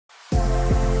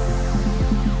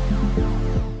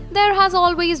There has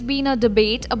always been a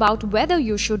debate about whether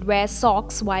you should wear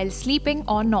socks while sleeping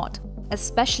or not,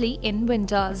 especially in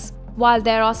winters. While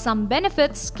there are some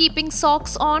benefits, keeping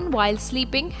socks on while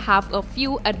sleeping have a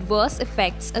few adverse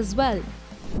effects as well.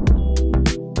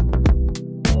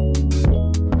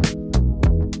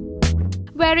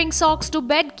 Wearing socks to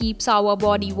bed keeps our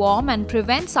body warm and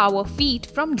prevents our feet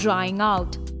from drying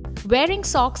out. Wearing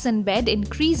socks in bed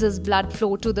increases blood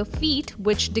flow to the feet,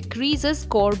 which decreases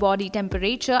core body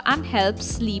temperature and helps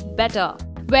sleep better.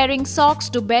 Wearing socks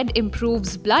to bed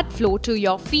improves blood flow to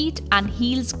your feet and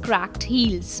heals cracked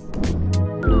heels.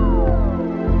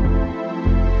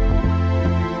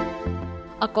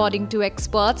 According to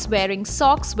experts, wearing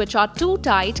socks which are too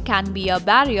tight can be a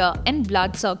barrier in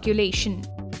blood circulation.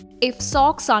 If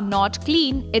socks are not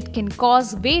clean, it can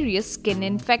cause various skin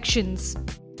infections.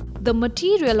 The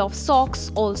material of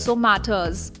socks also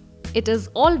matters. It is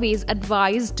always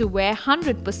advised to wear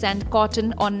 100%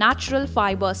 cotton or natural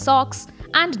fiber socks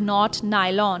and not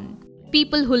nylon.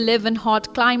 People who live in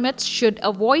hot climates should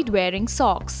avoid wearing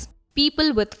socks.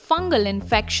 People with fungal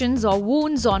infections or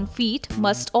wounds on feet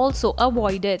must also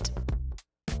avoid it.